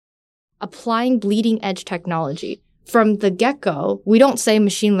applying bleeding edge technology. From the get-go, we don't say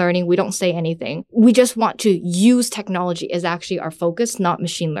machine learning, we don't say anything. We just want to use technology as actually our focus, not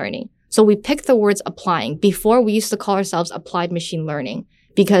machine learning. So we picked the words applying. Before, we used to call ourselves applied machine learning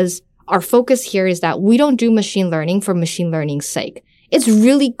because our focus here is that we don't do machine learning for machine learning's sake. It's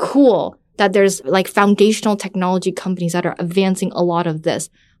really cool that there's like foundational technology companies that are advancing a lot of this.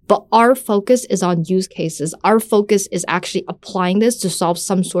 But our focus is on use cases. Our focus is actually applying this to solve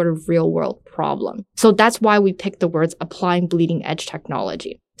some sort of real world problem. So that's why we picked the words applying bleeding edge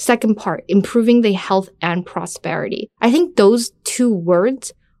technology. Second part, improving the health and prosperity. I think those two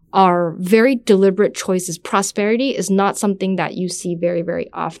words are very deliberate choices. Prosperity is not something that you see very, very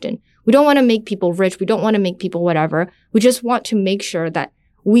often. We don't want to make people rich. We don't want to make people whatever. We just want to make sure that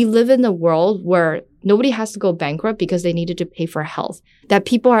we live in a world where nobody has to go bankrupt because they needed to pay for health, that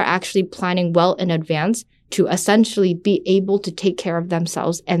people are actually planning well in advance to essentially be able to take care of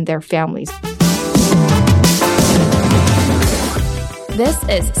themselves and their families. This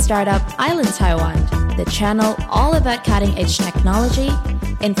is Startup Island Taiwan, the channel all about cutting-edge technology,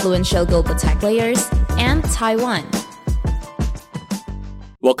 influential global tech players, and Taiwan.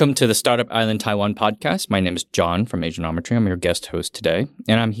 Welcome to the Startup Island Taiwan podcast. My name is John from Asianometry. I'm your guest host today.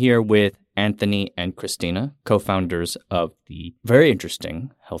 And I'm here with Anthony and Christina, co-founders of the very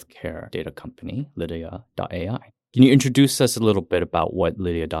interesting healthcare data company, Lydia.AI. Can you introduce us a little bit about what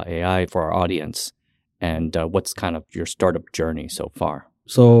Lydia.AI for our audience and what's kind of your startup journey so far?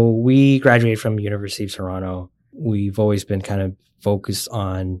 So we graduated from University of Toronto. We've always been kind of focused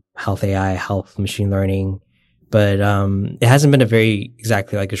on health AI, health machine learning. But it hasn't been a very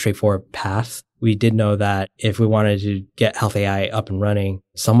exactly like a straightforward path. We did know that if we wanted to get health AI up and running,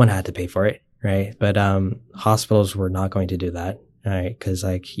 someone had to pay for it, right? But hospitals were not going to do that, right? Because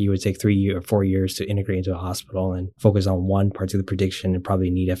like you would take 3 or 4 years to integrate into a hospital and focus on one part of the prediction and probably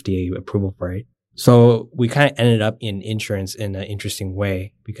need FDA approval for it. So we kind of ended up in insurance in an interesting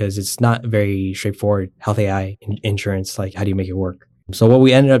way because it's not very straightforward. Health AI insurance, like how do you make it work? So what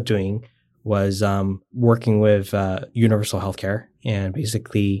we ended up doing was working with universal healthcare and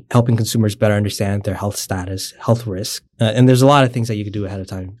basically helping consumers better understand their health status, health risk. And there's a lot of things that you can do ahead of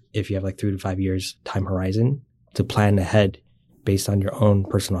time if you have like 3 to 5 years time horizon to plan ahead based on your own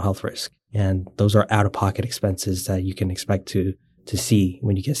personal health risk. And those are out-of-pocket expenses that you can expect to see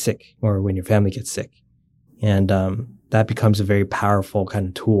when you get sick or when your family gets sick. And that becomes a very powerful kind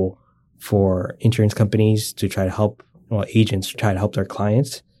of tool for insurance companies to try to help, agents to try to help their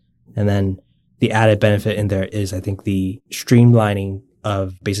clients. And then the added benefit in there is, I think, the streamlining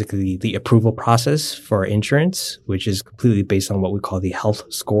of basically the approval process for insurance, which is completely based on what we call the health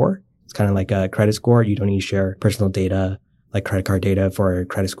score. It's kind of like a credit score. You don't need to share personal data like credit card data for a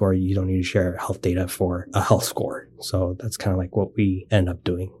credit score. You don't need to share health data for a health score. So that's kind of like what we end up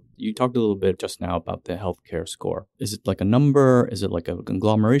doing. You talked a little bit just now about the healthcare score. Is it like a number? Is it like a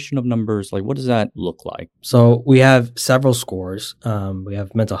conglomeration of numbers? Like, what does that look like? So we have several scores. We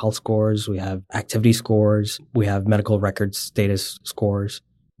have mental health scores. We have activity scores. We have medical records status scores.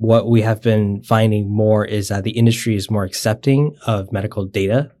 What we have been finding more is that the industry is more accepting of medical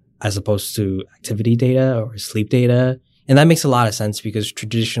data as opposed to activity data or sleep data. And that makes a lot of sense because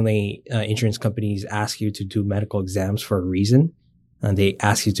traditionally insurance companies ask you to do medical exams for a reason. And they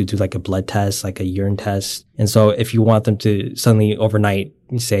ask you to do like a blood test, like a urine test. And so if you want them to suddenly overnight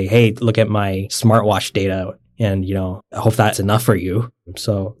say, hey, look at my smartwatch data and, I hope that's enough for you.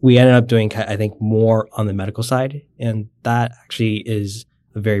 So we ended up doing, I think, more on the medical side. And that actually is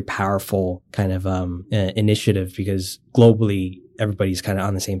a very powerful kind of initiative because globally, everybody's kind of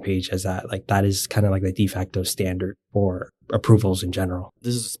on the same page as that. Like that is kind of like the de facto standard for approvals in general.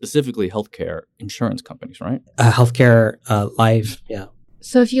 This is specifically healthcare insurance companies, right? Healthcare, life, yeah.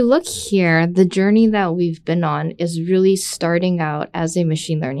 So if you look here, the journey that we've been on is really starting out as a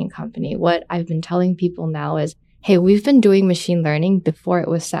machine learning company. What I've been telling people now is, hey, we've been doing machine learning before it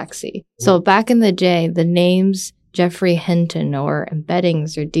was sexy. So back in the day, the names Geoffrey Hinton or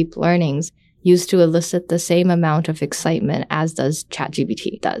embeddings or deep learnings used to elicit the same amount of excitement as does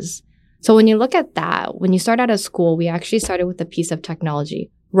ChatGPT does. So when you look at that, when you start out of school, we actually started with a piece of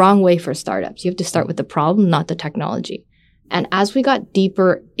technology. Wrong way for startups. You have to start with the problem, not the technology. And as we got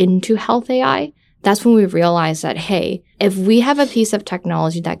deeper into health AI, that's when we realized that, hey, if we have a piece of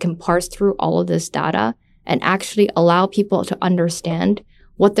technology that can parse through all of this data and actually allow people to understand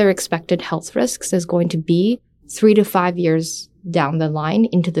what their expected health risks is going to be 3 to 5 years down the line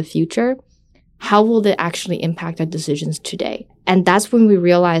into the future, how will that actually impact our decisions today? And that's when we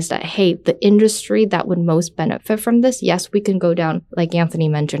realized that, hey, the industry that would most benefit from this, yes, we can go down, like Anthony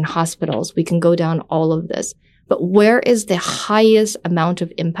mentioned, hospitals. We can go down all of this. but where is the highest amount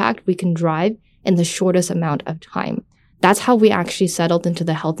of impact we can drive in the shortest amount of time? That's how we actually settled into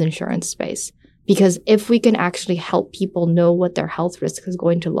the health insurance space. Because if we can actually help people know what their health risk is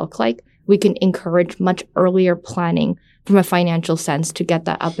going to look like, we can encourage much earlier planning from a financial sense to get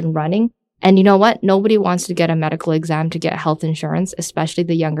that up and running. And you know what? Nobody wants to get a medical exam to get health insurance, especially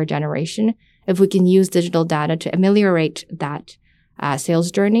the younger generation. If we can use digital data to ameliorate that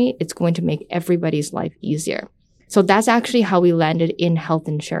sales journey, it's going to make everybody's life easier. So that's actually how we landed in health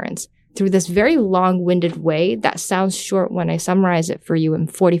insurance, through this very long-winded way that sounds short when I summarize it for you in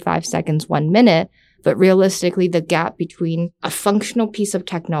 45 seconds, 1 minute. But realistically, the gap between a functional piece of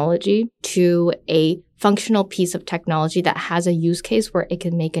technology to a functional piece of technology that has a use case where it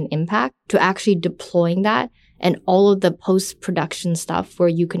can make an impact, to actually deploying that and all of the post-production stuff where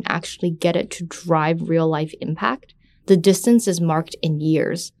you can actually get it to drive real-life impact, the distance is marked in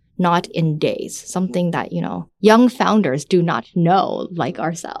years, not in days. Something that, young founders do not know, like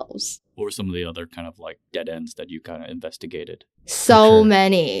ourselves. What were some of the other kind of like dead ends that you kind of investigated? So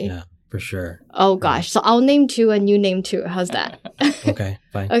many. Yeah, for sure. Oh gosh. So I'll name 2 and you name 2. How's that? Okay,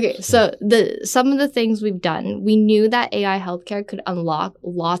 fine. Okay. So some of the things we've done, we knew that AI healthcare could unlock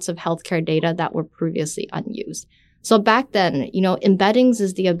lots of healthcare data that were previously unused. So back then, embeddings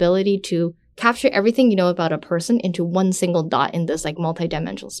is the ability to capture everything you know about a person into one single dot in this like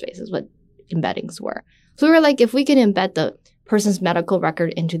multi-dimensional space is what embeddings were. So we were like, if we can embed the person's medical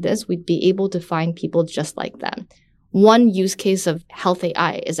record into this, we'd be able to find people just like them. One use case of health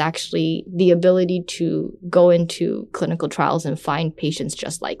AI is actually the ability to go into clinical trials and find patients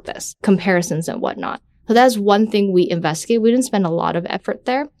just like this, comparisons and whatnot. So that's one thing we investigate. We didn't spend a lot of effort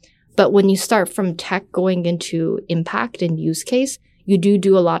there, but when you start from tech going into impact and use case, you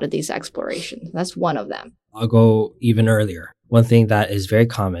do a lot of these explorations. That's one of them. I'll go even earlier. One thing that is very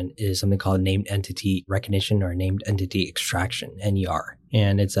common is something called named entity recognition or named entity extraction, NER.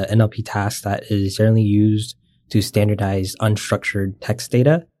 And it's an NLP task that is generally used to standardize unstructured text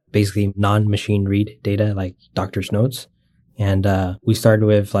data, basically non-machine read data like doctor's notes. And we started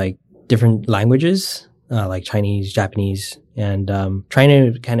with like different languages, like Chinese, Japanese, and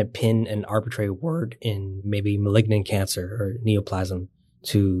trying to kind of pin an arbitrary word in maybe malignant cancer or neoplasm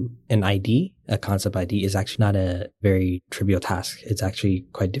to an ID, a concept ID, is actually not a very trivial task. It's actually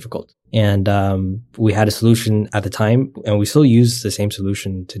quite difficult. And we had a solution at the time, and we still use the same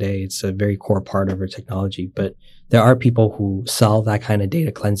solution today. It's a very core part of our technology. But there are people who sell that kind of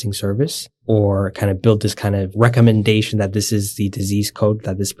data cleansing service or kind of build this kind of recommendation that this is the disease code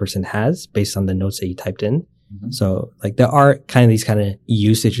that this person has based on the notes that you typed in. Mm-hmm. So like there are kind of these kind of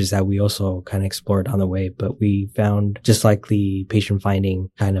usages that we also kind of explored on the way, but we found just like the patient finding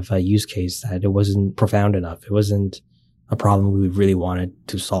kind of a use case that it wasn't profound enough. It wasn't a problem we really wanted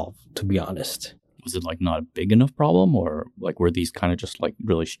to solve, to be honest. Was it like not a big enough problem, or like were these kind of just like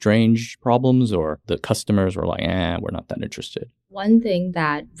really strange problems, or the customers were like, we're not that interested? One thing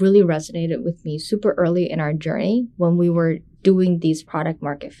that really resonated with me super early in our journey when we were doing these product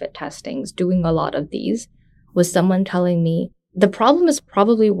market fit testings, doing a lot of these, was someone telling me, the problem is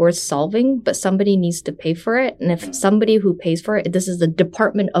probably worth solving, but somebody needs to pay for it. And if somebody who pays for it, this is the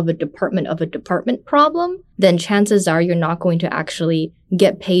department of a department of a department problem, then chances are you're not going to actually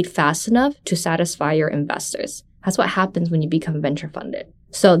get paid fast enough to satisfy your investors. That's what happens when you become venture funded.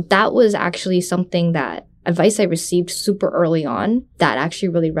 So that was actually something that advice I received super early on that actually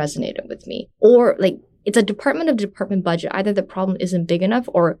really resonated with me. Or like, it's a department of department budget. Either the problem isn't big enough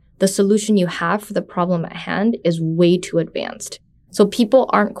or the solution you have for the problem at hand is way too advanced. So people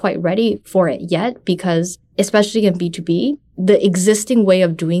aren't quite ready for it yet because, especially in B2B, the existing way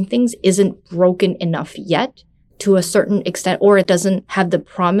of doing things isn't broken enough yet to a certain extent, or it doesn't have the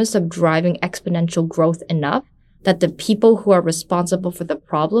promise of driving exponential growth enough that the people who are responsible for the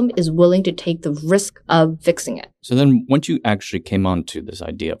problem is willing to take the risk of fixing it. So then once you actually came onto this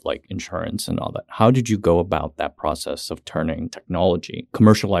idea of like insurance and all that, how did you go about that process of turning technology,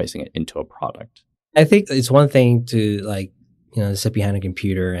 commercializing it into a product? I think it's one thing to like, sit behind a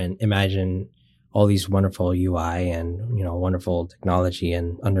computer and imagine all these wonderful UI and, wonderful technology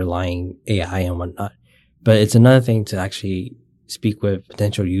and underlying AI and whatnot. But it's another thing to actually speak with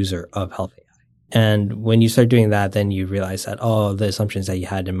potential user of health AI. And when you start doing that, then you realize that, the assumptions that you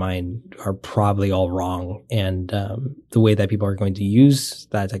had in mind are probably all wrong. And the way that people are going to use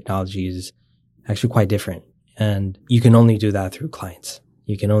that technology is actually quite different. And you can only do that through clients.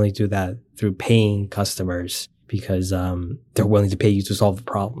 You can only do that through paying customers because they're willing to pay you to solve the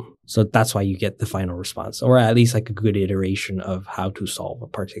problem. So that's why you get the final response, or at least like a good iteration of how to solve a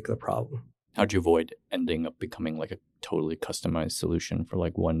particular problem. How'd you avoid ending up becoming like a totally customized solution for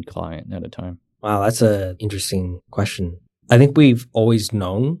like one client at a time? Wow, that's an interesting question. I think we've always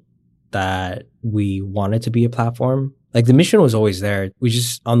known that we wanted to be a platform. Like the mission was always there. We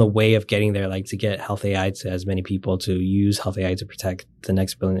just on the way of getting there, like to get health AI to as many people, to use health AI to protect the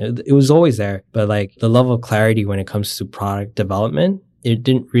next billion. It was always there. But like the level of clarity when it comes to product development, it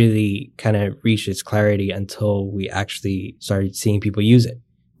didn't really kind of reach its clarity until we actually started seeing people use it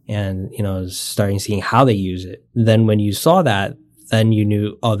and, starting seeing how they use it. Then when you saw that, then you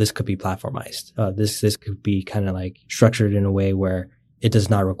knew, oh, this could be platformized. This could be kind of like structured in a way where it does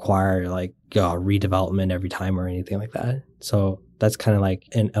not require like redevelopment every time or anything like that. So that's kind of like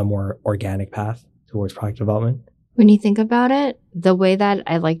a more organic path towards product development. When you think about it, the way that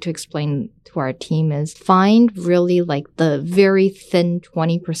I like to explain to our team is find really like the very thin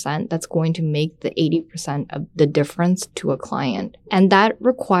 20% that's going to make the 80% of the difference to a client. And that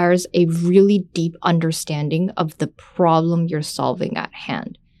requires a really deep understanding of the problem you're solving at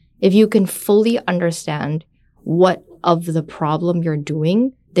hand. If you can fully understand what of the problem you're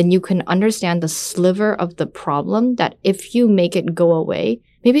doing, then you can understand the sliver of the problem that if you make it go away,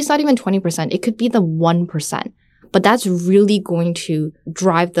 maybe it's not even 20%, it could be the 1%. But that's really going to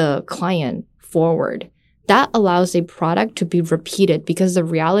drive the client forward. That allows a product to be repeated because the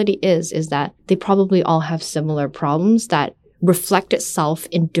reality is that they probably all have similar problems that reflect itself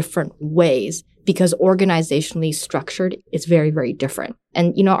in different ways because organizationally structured is very, very different.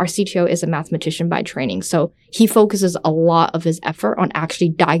 And, our CTO is a mathematician by training. So he focuses a lot of his effort on actually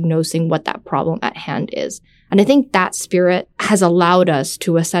diagnosing what that problem at hand is. And I think that spirit has allowed us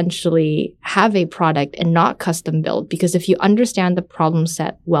to essentially have a product and not custom build, because if you understand the problem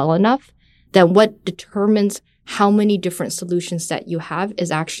set well enough, then what determines how many different solutions that you have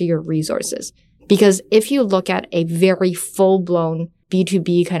is actually your resources. Because if you look at a very full-blown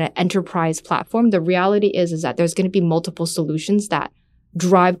B2B kind of enterprise platform, the reality is that there's going to be multiple solutions that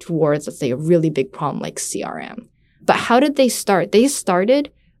drive towards, let's say, a really big problem like CRM. But how did they start? They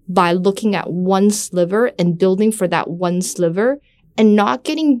started by looking at one sliver and building for that one sliver and not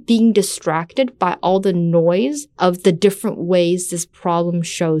being distracted by all the noise of the different ways this problem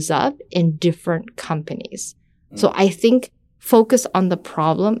shows up in different companies. So I think focus on the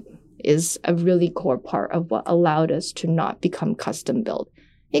problem is a really core part of what allowed us to not become custom build.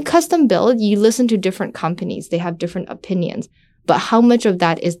 In custom build, you listen to different companies. They have different opinions. But how much of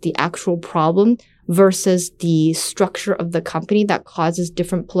that is the actual problem versus the structure of the company that causes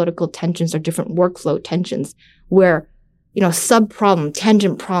different political tensions or different workflow tensions where, sub-problem,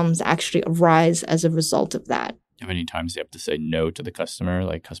 tangent problems actually arise as a result of that. How many times they have to say no to the customer?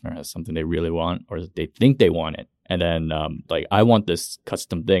 Like customer has something they really want or they think they want it. And then I want this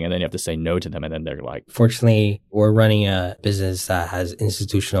custom thing. And then you have to say no to them. And then they're like, fortunately, we're running a business that has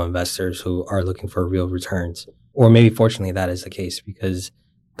institutional investors who are looking for real returns. Or maybe fortunately that is the case because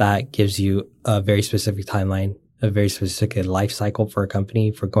that gives you a very specific timeline, a very specific life cycle for a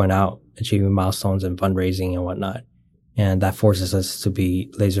company for going out, achieving milestones and fundraising and whatnot. And that forces us to be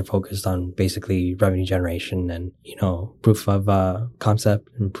laser focused on basically revenue generation and, proof of concept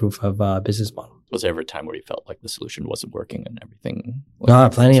and proof of business model. Was there ever a time where you felt like the solution wasn't working and everything?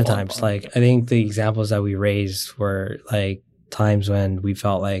 Plenty of times. Like, I think the examples that we raised were like times when we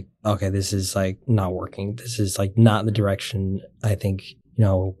felt like, okay, this is like not working. This is like not the direction I think,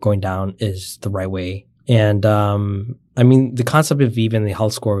 going down is the right way. And, the concept of even the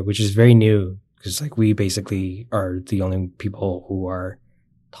health score, which is very new, because like we basically are the only people who are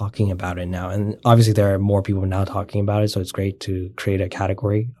talking about it now. And obviously there are more people now talking about it. So it's great to create a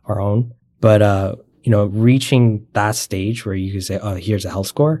category of our own. But, reaching that stage where you can say, oh, here's a health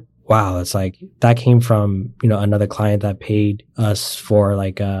score. Wow. It's like that came from, another client that paid us for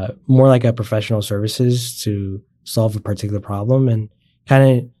like more like a professional services to solve a particular problem and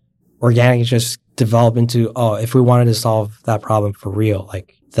kind of organically just develop into, oh, if we wanted to solve that problem for real,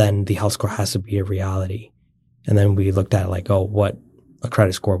 like then the health score has to be a reality. And then we looked at like, oh, what a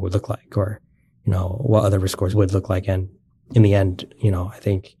credit score would look like or, what other risk scores would look like. And in the end, I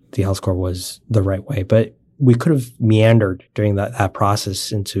think the health score was the right way, but we could have meandered during that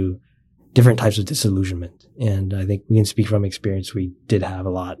process into different types of disillusionment. And I think we can speak from experience. We did have a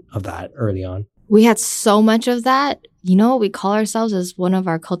lot of that early on. We had so much of that. We call ourselves as one of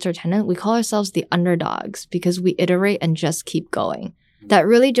our culture tenets, we call ourselves the underdogs because we iterate and just keep going. That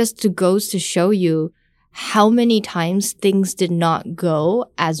really just goes to show you how many times things did not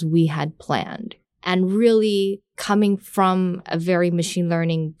go as we had planned. And really coming from a very machine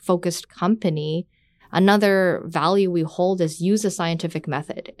learning focused company, another value we hold is use a scientific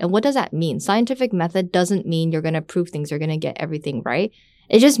method. And what does that mean? Scientific method doesn't mean you're going to prove things, you're going to get everything right.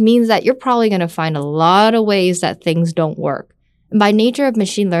 It just means that you're probably going to find a lot of ways that things don't work. By nature of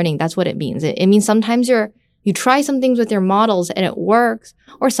machine learning, that's what it means. It means sometimes you try some things with your models and it works,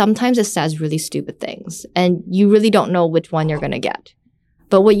 or sometimes it says really stupid things and you really don't know which one you're going to get.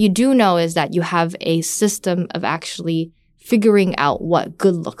 But what you do know is that you have a system of actually figuring out what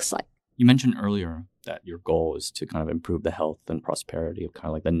good looks like. You mentioned earlier that your goal is to kind of improve the health and prosperity of kind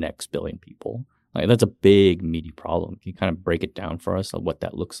of like the next billion people. Like, that's a big, meaty problem. Can you kind of break it down for us of what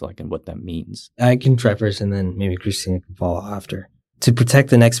that looks like and what that means? I can try first and then maybe Christina can follow after. To protect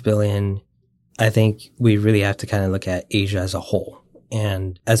the next billion, I think we really have to kind of look at Asia as a whole.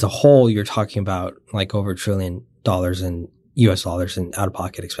 And as a whole, you're talking about like over $1 trillion in US dollars in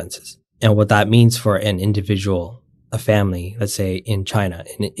out-of-pocket expenses. And what that means for an individual, a family, let's say in China,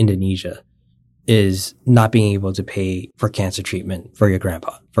 in Indonesia, is not being able to pay for cancer treatment for your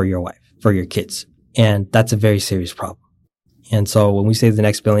grandpa, for your wife, for your kids. And that's a very serious problem. And so when we say the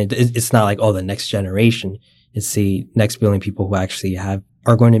next billion, it's not like, oh, the next generation. It's the next billion people who actually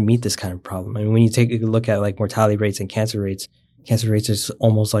are going to meet this kind of problem. I mean, when you take a look at like mortality rates and cancer rates is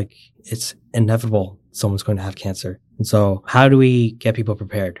almost like it's inevitable someone's going to have cancer. And so how do we get people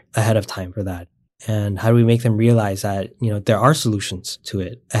prepared ahead of time for that? And how do we make them realize that, there are solutions to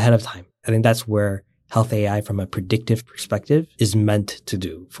it ahead of time? I think that's where health AI from a predictive perspective is meant to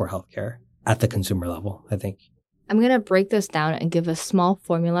do for healthcare at the consumer level, I think. I'm going to break this down and give a small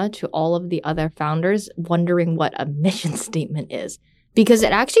formula to all of the other founders wondering what a mission statement is. Because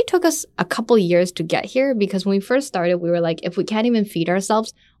it actually took us a couple years to get here, because when we first started, we were like, if we can't even feed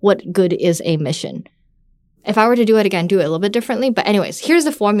ourselves, what good is a mission? If I were to do it again, do it a little bit differently. But anyways, here's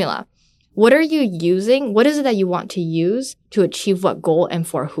the formula. What are you using? What is it that you want to use to achieve what goal and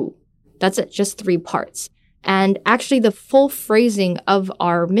for who? That's it, just 3 parts. And actually the full phrasing of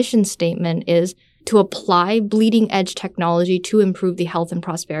our mission statement is to apply bleeding edge technology to improve the health and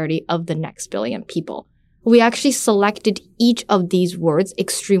prosperity of the next billion people. We actually selected each of these words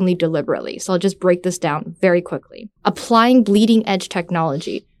extremely deliberately. So I'll just break this down very quickly. Applying bleeding edge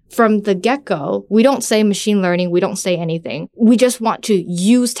technology. From the get-go, we don't say machine learning, we don't say anything. We just want to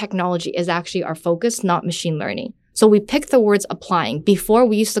use technology as actually our focus, not machine learning. So we picked the words applying. Before,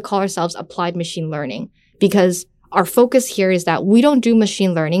 we used to call ourselves applied machine learning because our focus here is that we don't do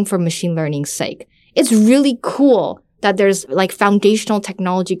machine learning for machine learning's sake. It's really cool that there's like foundational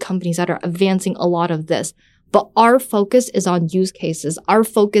technology companies that are advancing a lot of this. But our focus is on use cases. Our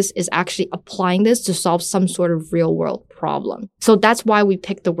focus is actually applying this to solve some sort of real world problem. So that's why we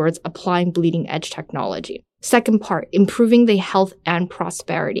picked the words applying bleeding edge technology. Second part, improving the health and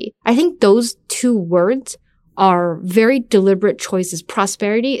prosperity. I think those 2 words are very deliberate choices.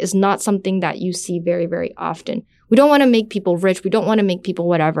 Prosperity is not something that you see very, very often. We don't want to make people rich. We don't want to make people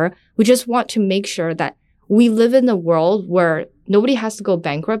whatever. We just want to make sure that we live in a world where nobody has to go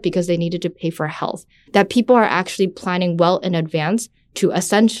bankrupt because they needed to pay for health, that people are actually planning well in advance to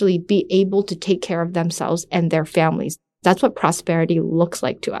essentially be able to take care of themselves and their families. That's what prosperity looks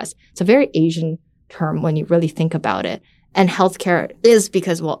like to us. It's a very Asian term when you really think about it. And healthcare is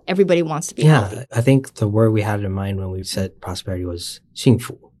because, well, everybody wants to be healthy. Yeah, I think the word we had in mind when we said prosperity was 幸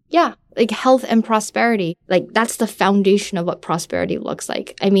福. Yeah, like health and prosperity. Like that's the foundation of what prosperity looks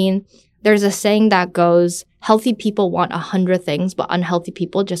like. I mean, there's a saying that goes, healthy people want 100 things, but unhealthy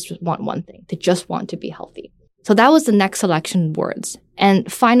people just want 1 thing. They just want to be healthy. So that was the next selection of words. And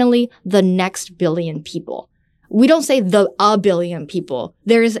finally, the next billion people. We don't say a billion people.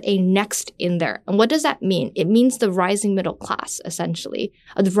 There is a next in there. And what does that mean? It means the rising middle class, essentially.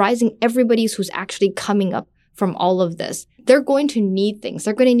 The rising everybody who's actually coming up from all of this. They're going to need things.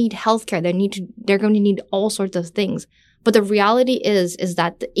 They're going to need healthcare. They're going to need all sorts of things. But the reality is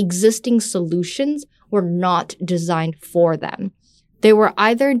that the existing solutions were not designed for them. They were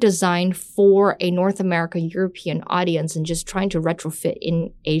either designed for a North America, European audience and just trying to retrofit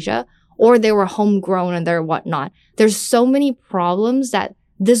in Asia, or they were homegrown and they're whatnot. There's so many problems that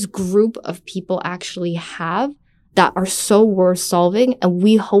this group of people actually have that are so worth solving, and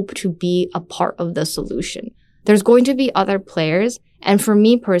we hope to be a part of the solution. There's going to be other players, and for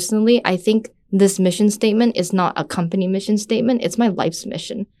me personally, I think this mission statement is not a company mission statement. It's my life's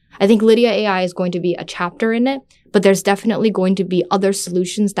mission. I think Lydia.AI is going to be a chapter in it, but there's definitely going to be other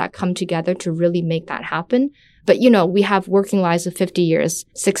solutions that come together to really make that happen. But, we have working lives of 50 years,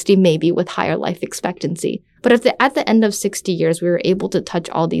 60 maybe with higher life expectancy. But if at the end of 60 years, we were able to touch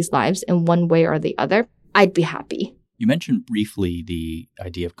all these lives in one way or the other, I'd be happy. You mentioned briefly the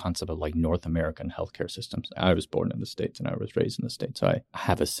concept of like North American healthcare systems. I was born in the States and I was raised in the States, so I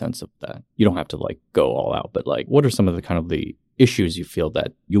have a sense of that. You don't have to like go all out, but like what are some of the kind of the issues you feel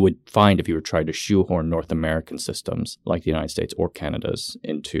that you would find if you were trying to shoehorn North American systems like the United States or Canada's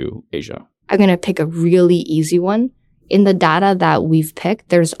into Asia? I'm going to pick a really easy one. in the data that we've picked,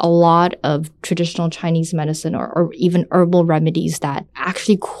 there's a lot of traditional Chinese medicine or even herbal remedies that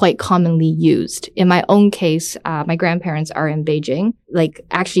actually quite commonly used. In my own case, my grandparents are in Beijing. Like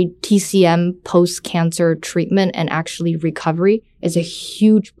actually TCM, post-cancer treatment and actually recovery is a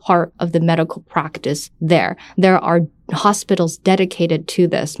huge part of the medical practice there. There are hospitals dedicated to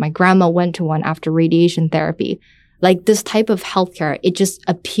this. My grandma went to one after radiation therapy. Like this type of healthcare, it just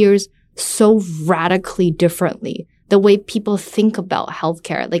appears so radically differently. The way people think about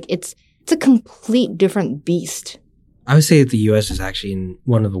healthcare, like it's a complete different beast. I would say that the US is actually in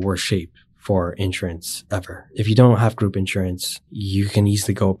one of the worst shape for insurance ever. If you don't have group insurance, you can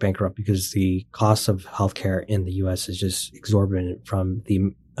easily go bankrupt because the cost of healthcare in the US is just exorbitant from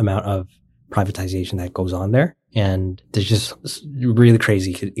the amount of privatization that goes on there. And there's just really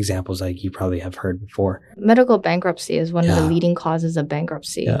crazy examples like you probably have heard before. Medical bankruptcy is one of the leading causes of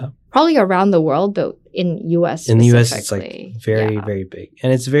bankruptcy. Yeah. Probably around the world, but in US in the US, specifically. it's like very big.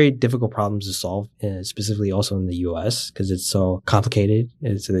 And it's very difficult problems to solve, specifically also in the US, because it's so complicated.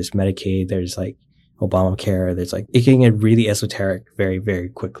 So there's Medicaid, there's like Obamacare, there's like, it can get really esoteric very, very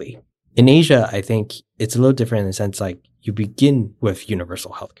quickly. In Asia, I think it's a little different in the sense like you begin with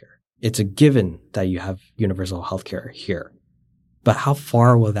universal healthcare. It's a given that you have universal healthcare here. But how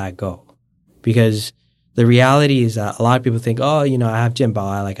far will that go? Because the reality is that a lot of people think, oh, you know, I have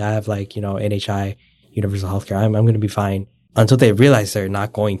Jinbao, I have NHI, universal healthcare. I'm going to be fine, until they realize they're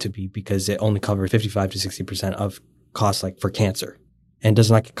not going to be, because it only covers 55 to 60% of costs like for cancer, and does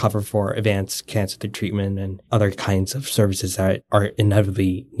not cover for advanced cancer treatment and other kinds of services that are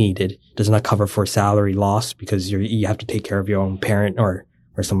inevitably needed. Does not cover for salary loss because you have to take care of your own parent or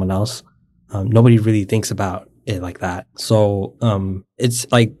someone else. Nobody really thinks about it like that. So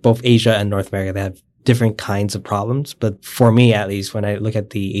it's like both Asia and North America, they have different kinds of problems. But for me, at least, when I look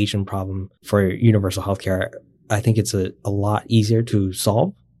at the Asian problem for universal healthcare, I think it's a lot easier to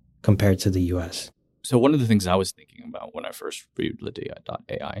solve compared to the US. So one of the things I was thinking about when I first reviewed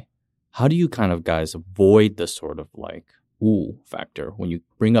Lydia.AI, how do you kind of guys avoid the sort of like ooh factor when you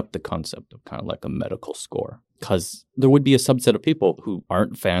bring up the concept of kind of like a medical score? Because there would be a subset of people who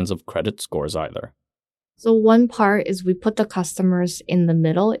aren't fans of credit scores either. So one part is we put the customers in the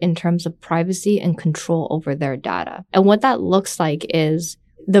middle in terms of privacy and control over their data. And what that looks like is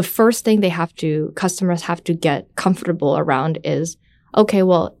the first thing customers have to get comfortable around is, okay,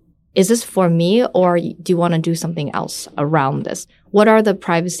 well, is this for me or do you want to do something else around this? What are the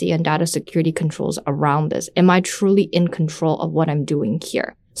privacy and data security controls around this? Am I truly in control of what I'm doing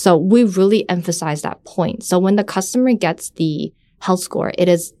here? So we really emphasize that point. So when the customer gets the health score, it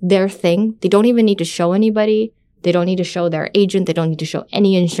is their thing. They don't even need to show anybody. They don't need to show their agent. They don't need to show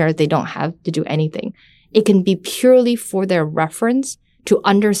any insurance. They don't have to do anything. It can be purely for their reference to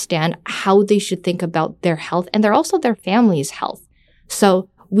understand how they should think about their health, and they're also their family's health. So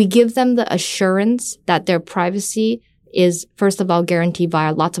we give them the assurance that their privacy is, first of all, guaranteed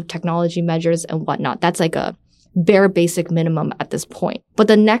via lots of technology measures and whatnot. That's like a bare basic minimum at this point. But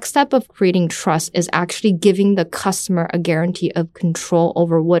the next step of creating trust is actually giving the customer a guarantee of control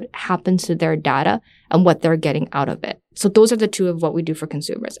over what happens to their data and what they're getting out of it. So those are the two of what we do for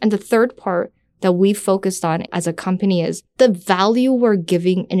consumers. And the third part that we focused on as a company is the value we're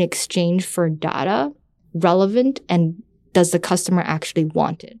giving in exchange for data relevant, and does the customer actually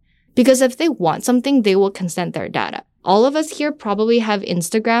want it? Because if they want something, they will consent their data. All of us here probably have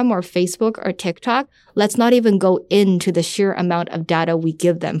Instagram or Facebook or TikTok. Let's not even go into the sheer amount of data we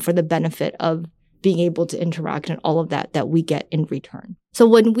give them for the benefit of being able to interact and all of that we get in return. So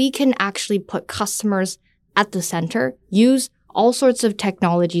when we can actually put customers at the center, use all sorts of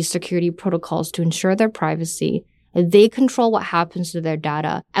technology security protocols to ensure their privacy, they control what happens to their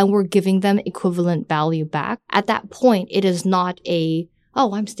data, and we're giving them equivalent value back. At that point, it is not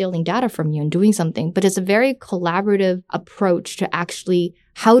I'm stealing data from you and doing something, but it's a very collaborative approach to actually,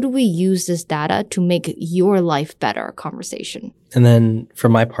 how do we use this data to make your life better conversation. And then for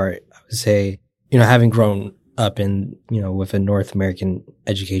my part, I would say, having grown up in, with a North American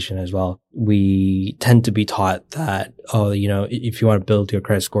education as well, we tend to be taught that, if you want to build your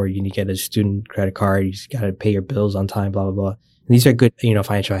credit score, you need to get a student credit card, you just got to pay your bills on time, blah, blah, blah. And these are good,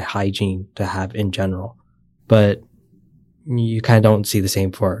 financial hygiene to have in general. But you kind of don't see the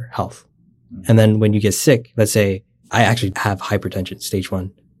same for health. And then when you get sick, let's say I actually have hypertension, stage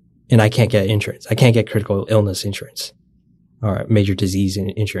 1, and I can't get insurance. I can't get critical illness insurance or major disease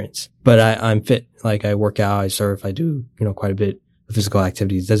insurance. But I'm fit. Like I work out, I surf, I do, quite a bit of physical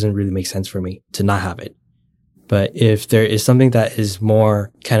activities. It doesn't really make sense for me to not have it. But if there is something that is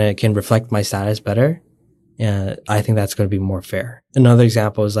more kind of can reflect my status better, I think that's going to be more fair. Another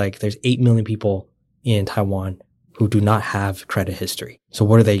example is like there's 8 million people in Taiwan who do not have credit history. So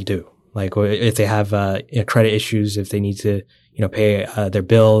what do? Like if they have credit issues, if they need to pay their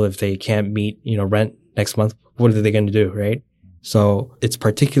bill, if they can't meet rent next month, what are they going to do, right? So it's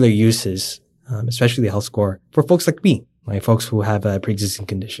particular uses, especially the health score for folks like me, like folks who have pre-existing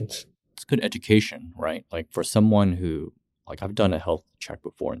conditions. It's good education, right? Like for someone who, like I've done a health check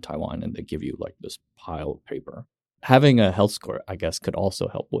before in Taiwan and they give you like this pile of paper. Having a health score, I guess, could also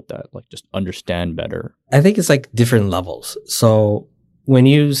help with that, like just understand better. I think it's like different levels. So when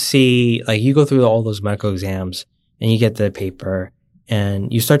you see, like you go through all those medical exams and you get the paper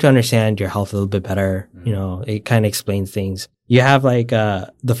and you start to understand your health a little bit better, it kind of explains things. You have like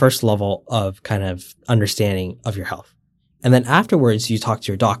the first level of kind of understanding of your health. And then afterwards, you talk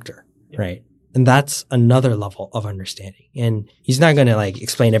to your doctor, right? And that's another level of understanding. And he's not going to like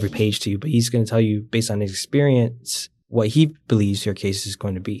explain every page to you, but he's going to tell you based on his experience what he believes your case is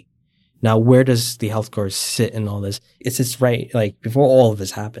going to be. Now, where does the health score sit in all this? It's just right, like before all of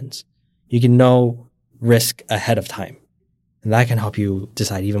this happens, you can know risk ahead of time. And that can help you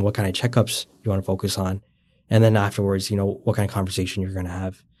decide even what kind of checkups you want to focus on. And then afterwards, what kind of conversation you're going to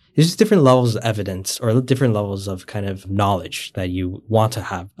have. There's just different levels of evidence or different levels of kind of knowledge that you want to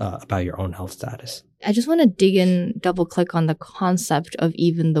have about your own health status. I just want to dig in, double click on the concept of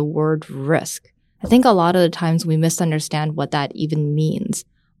even the word risk. I think a lot of the times we misunderstand what that even means.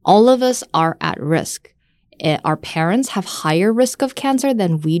 All of us are at risk. Our parents have higher risk of cancer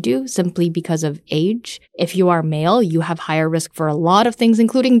than we do simply because of age. If you are male, you have higher risk for a lot of things,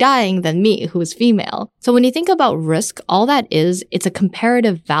 including dying, than me, who is female. So when you think about risk, all that is, it's a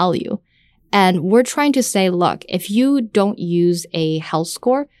comparative value. And we're trying to say, look, if you don't use a health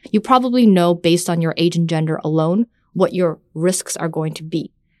score, you probably know based on your age and gender alone what your risks are going to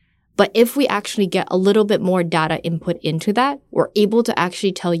be. But if we actually get a little bit more data input into that, we're able to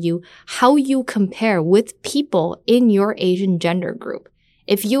actually tell you how you compare with people in your age and gender group.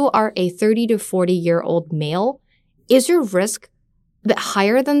 If you are a 30 to 40-year-old male, is your risk a bit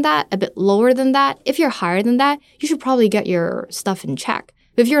higher than that, a bit lower than that? If you're higher than that, you should probably get your stuff in check.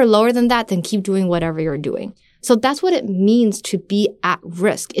 But if you're lower than that, then keep doing whatever you're doing. So that's what it means to be at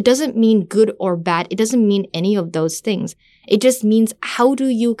risk. It doesn't mean good or bad. It doesn't mean any of those things. It just means how do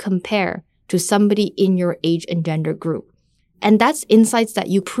you compare to somebody in your age and gender group? And that's insights that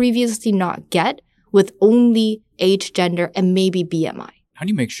you previously not get with only age, gender, and maybe BMI. How do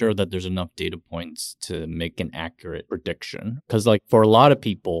you make sure that there's enough data points to make an accurate prediction? Because like for a lot of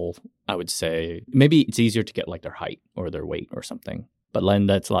people, I would say maybe it's easier to get like their height or their weight or something. But then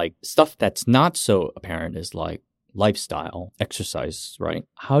that's like stuff that's not so apparent is like lifestyle, exercise, right?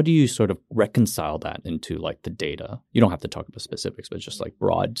 How do you sort of reconcile that into like the data? You don't have to talk about specifics, but just like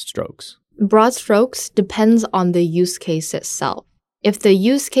broad strokes. Broad strokes depends on the use case itself. If the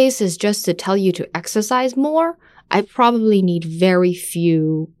use case is just to tell you to exercise more, I probably need very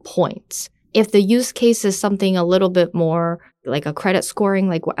few points. If the use case is something a little bit more like a credit scoring,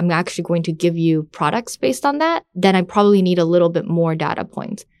 like I'm actually going to give you products based on that, then I probably need a little bit more data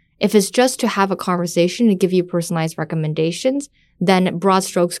points. If it's just to have a conversation and give you personalized recommendations, then broad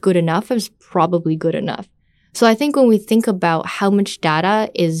strokes good enough is probably good enough. So I think when we think about how much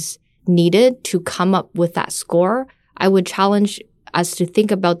data is needed to come up with that score, I would challenge us to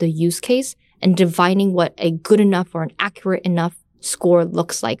think about the use case and defining what a good enough or an accurate enough score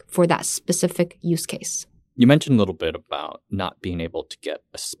looks like for that specific use case. You mentioned a little bit about not being able to get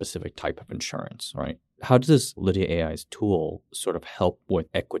a specific type of insurance, right? How does Lydia.AI's tool sort of help with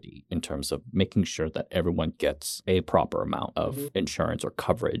equity in terms of making sure that everyone gets a proper amount of insurance or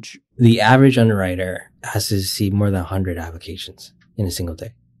coverage? The average underwriter has to see more than 100 applications in a single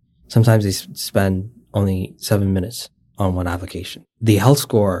day. Sometimes they spend only 7 minutes on one application. The health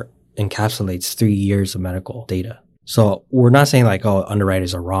score encapsulates 3 years of medical data. So we're not saying like, oh,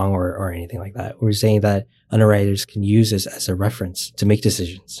 underwriters are wrong or anything like that. We're saying that underwriters can use this as a reference to make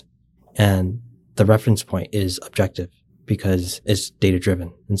decisions. And the reference point is objective because it's data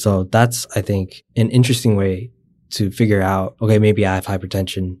driven. And so that's, I think, an interesting way to figure out, okay, maybe I have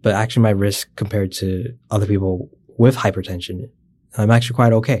hypertension, but actually my risk compared to other people with hypertension, I'm actually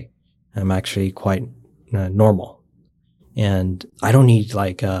quite okay. I'm actually quite normal. And I don't need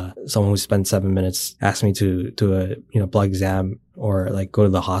like someone who spent 7 minutes ask me to do a blood exam or like go to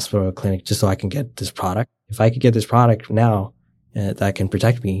the hospital or clinic just so I can get this product. If I could get this product now that can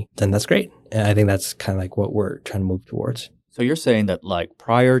protect me, then that's great. And I think that's kind of like what we're trying to move towards. So you're saying that like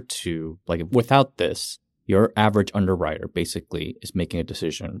prior to, like without this, your average underwriter basically is making a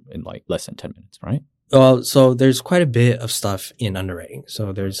decision in like less than 10 minutes, right? Well, so there's quite a bit of stuff in underwriting.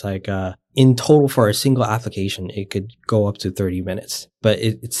 So there's like, in total for a single application, it could go up to 30 minutes, but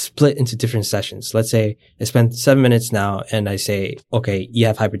it's split into different sessions. Let's say I spend 7 minutes now and I say, okay, you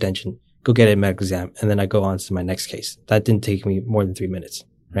have hypertension, go get a medical exam. And then I go on to my next case. That didn't take me more than 3 minutes,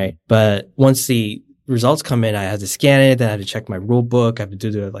 right? But once the results come in, I have to scan it, then I have to check my rule book. I have to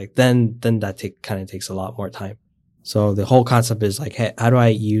do it like, then that kind of takes a lot more time. So the whole concept is like, hey, how do I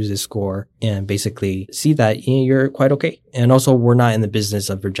use this score and basically see that you're quite okay? And also, we're not in the business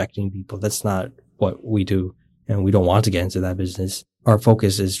of rejecting people. That's not what we do. And we don't want to get into that business. Our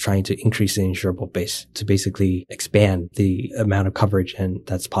focus is trying to increase the insurable base to basically expand the amount of coverage and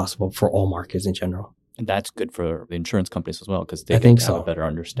that's possible for all markets in general. And that's good for the insurance companies as well, because they have a better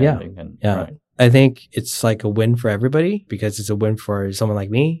understanding. Yeah. Right. I think it's like a win for everybody because it's a win for someone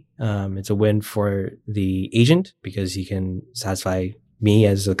like me. It's a win for the agent because he can satisfy me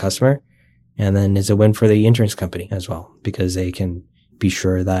as a customer. And then it's a win for the insurance company as well because they can be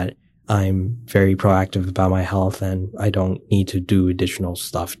sure that I'm very proactive about my health and I don't need to do additional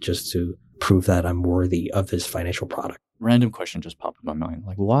stuff just to prove that I'm worthy of this financial product. Random question just popped in my mind.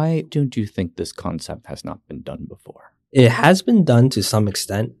 Like, why don't you think this concept has not been done before? It has been done to some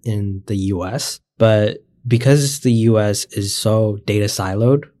extent in the US, but because the US is so data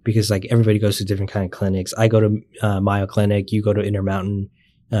siloed, because like everybody goes to different kind of clinics. I go to Mayo Clinic, you go to Intermountain,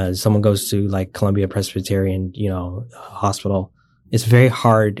 someone goes to like Columbia Presbyterian, hospital. It's very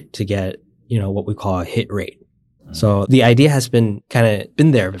hard to get, what we call a hit rate. So the idea has been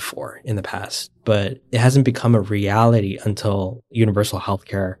there before in the past, but it hasn't become a reality until universal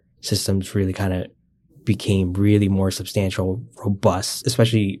healthcare systems really kind of became really more substantial, robust,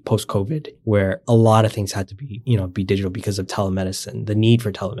 especially post-COVID, where a lot of things had to be, be digital because of telemedicine, the need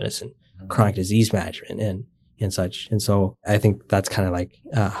for telemedicine, chronic disease management and such. And so I think that's kind of like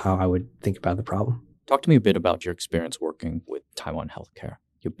how I would think about the problem. Talk to me a bit about your experience working with Taiwan healthcare.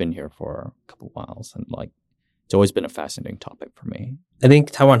 You've been here for a couple of whiles and it's always been a fascinating topic for me. I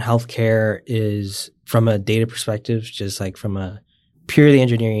think Taiwan healthcare is, from a data perspective, just like from a purely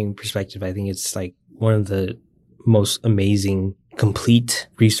engineering perspective, I think it's like one of the most amazing, complete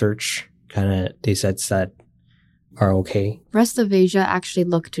research kind of data sets that are okay. Rest of Asia actually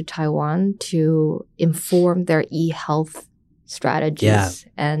look to Taiwan to inform their e-health strategies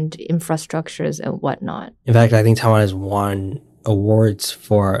and infrastructures and whatnot. In fact, I think Taiwan has won awards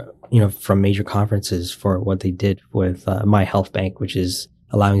for, from major conferences for what they did with My Health Bank, which is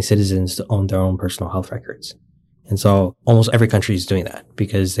allowing citizens to own their own personal health records. And so almost every country is doing that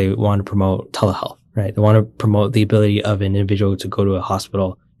because they want to promote telehealth, right? They want to promote the ability of an individual to go to a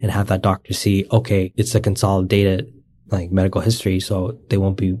hospital and have that doctor see, okay, it's a consolidated like medical history. So they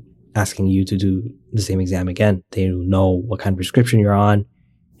won't be asking you to do the same exam again. They know what kind of prescription you're on.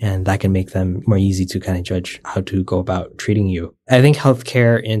 And that can make them more easy to kind of judge how to go about treating you. I think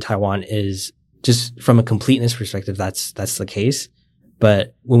healthcare in Taiwan is just from a completeness perspective, that's the case.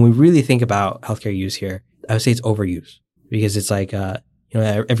 But when we really think about healthcare use here, I would say it's overuse because it's like,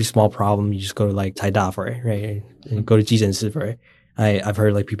 every small problem, you just go to like Taida for it, right? And go to Jizensi for it. I've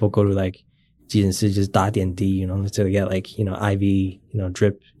heard like people go to like Jizensi, just da dian di, to get like, IV,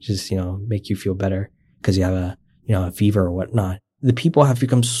 drip, just, make you feel better because you have a fever or whatnot. The people have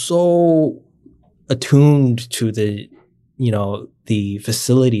become so attuned to the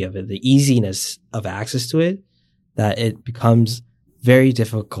facility of it, the easiness of access to it, that it becomes very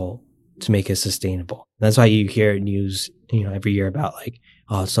difficult to make it sustainable. That's why you hear news, every year about like,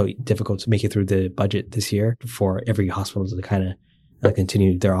 oh, it's so difficult to make it through the budget this year for every hospital to kind of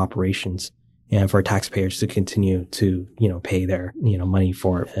continue their operations and for taxpayers to continue to, pay their, money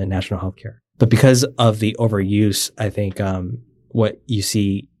for national health care. But because of the overuse, I think, what you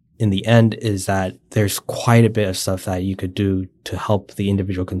see in the end is that there's quite a bit of stuff that you could do to help the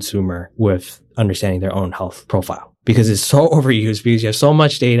individual consumer with understanding their own health profile because it's so overused because you have so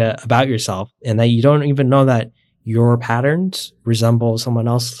much data about yourself and that you don't even know that your patterns resemble someone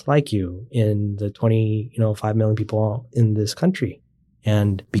else like you in the 5 million people in this country.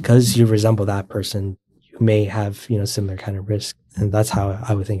 And because you resemble that person, you may have, similar kind of risk. And that's how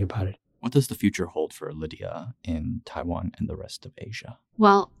I would think about it. What does the future hold for Lydia in Taiwan and the rest of Asia?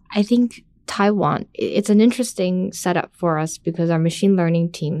 Well, I think Taiwan, it's an interesting setup for us because our machine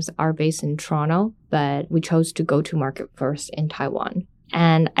learning teams are based in Toronto, but we chose to go to market first in Taiwan.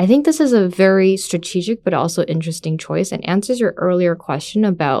 And I think this is a very strategic but also interesting choice and answers your earlier question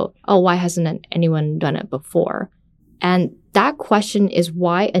about, why hasn't anyone done it before? And that question is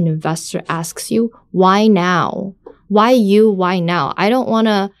why an investor asks you, why now? Why you? Why now? I don't want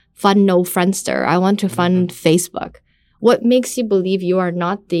to fund no Friendster. I want to fund Facebook. What makes you believe you are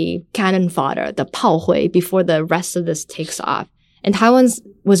not the cannon fodder, the 炮灰, before the rest of this takes off? And Taiwan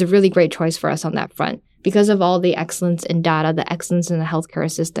was a really great choice for us on that front because of all the excellence in data, the excellence in the healthcare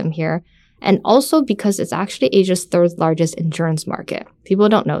system here, and also because it's actually Asia's third largest insurance market. People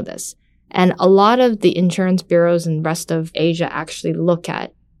don't know this. And a lot of the insurance bureaus in the rest of Asia actually look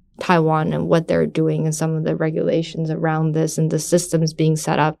at Taiwan and what they're doing and some of the regulations around this and the systems being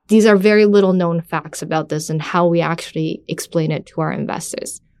set up. These are very little known facts about this and how we actually explain it to our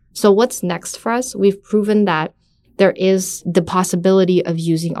investors. So what's next for us? We've proven that there is the possibility of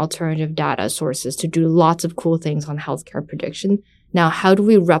using alternative data sources to do lots of cool things on healthcare prediction. Now, how do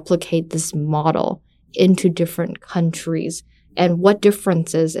we replicate this model into different countries? And what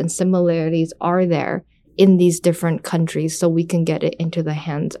differences and similarities are there in these different countries so we can get it into the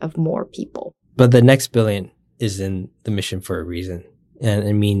hands of more people? But the next billion is in the mission for a reason. And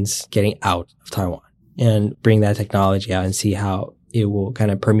it means getting out of Taiwan and bring that technology out and see how it will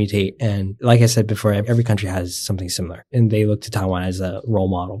kind of permutate. And like I said before, every country has something similar. And they look to Taiwan as a role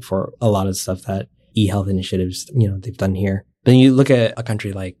model for a lot of stuff that e-health initiatives, they've done here. But then you look at a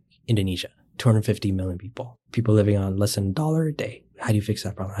country like Indonesia, 250 million people living on less than $1 a day. How do you fix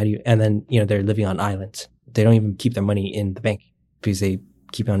that problem? And then, they're living on islands. They don't even keep their money in the bank because they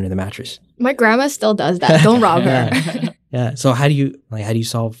keep it under the mattress. My grandma still does that. Don't rob her. Yeah. So how do you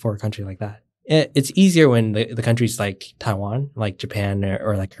solve for a country like that? It's easier when the countries like Taiwan, like Japan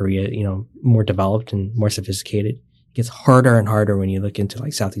or like Korea, more developed and more sophisticated. It gets harder and harder when you look into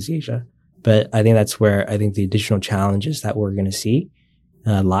like Southeast Asia. But I think that's where I think the additional challenges that we're going to see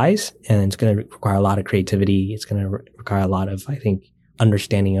lies. And it's going to require a lot of creativity. It's going to require a lot of, I think,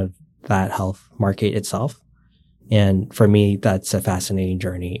 understanding of that health market itself. And for me, that's a fascinating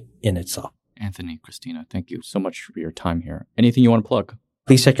journey in itself. Anthony, Christina, thank you so much for your time here. Anything you want to plug?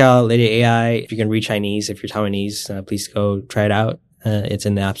 Please check out Lydia.AI. If you can read Chinese, if you're Taiwanese, please go try it out. It's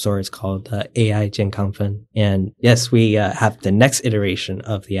in the App Store. It's called AI Jian Kangfen. And yes, we have the next iteration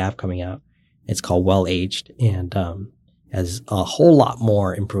of the app coming out. It's called Well Aged and has a whole lot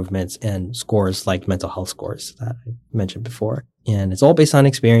more improvements and scores like mental health scores that I mentioned before. And it's all based on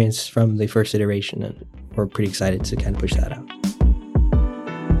experience from the first iteration. And we're pretty excited to kind of push that out.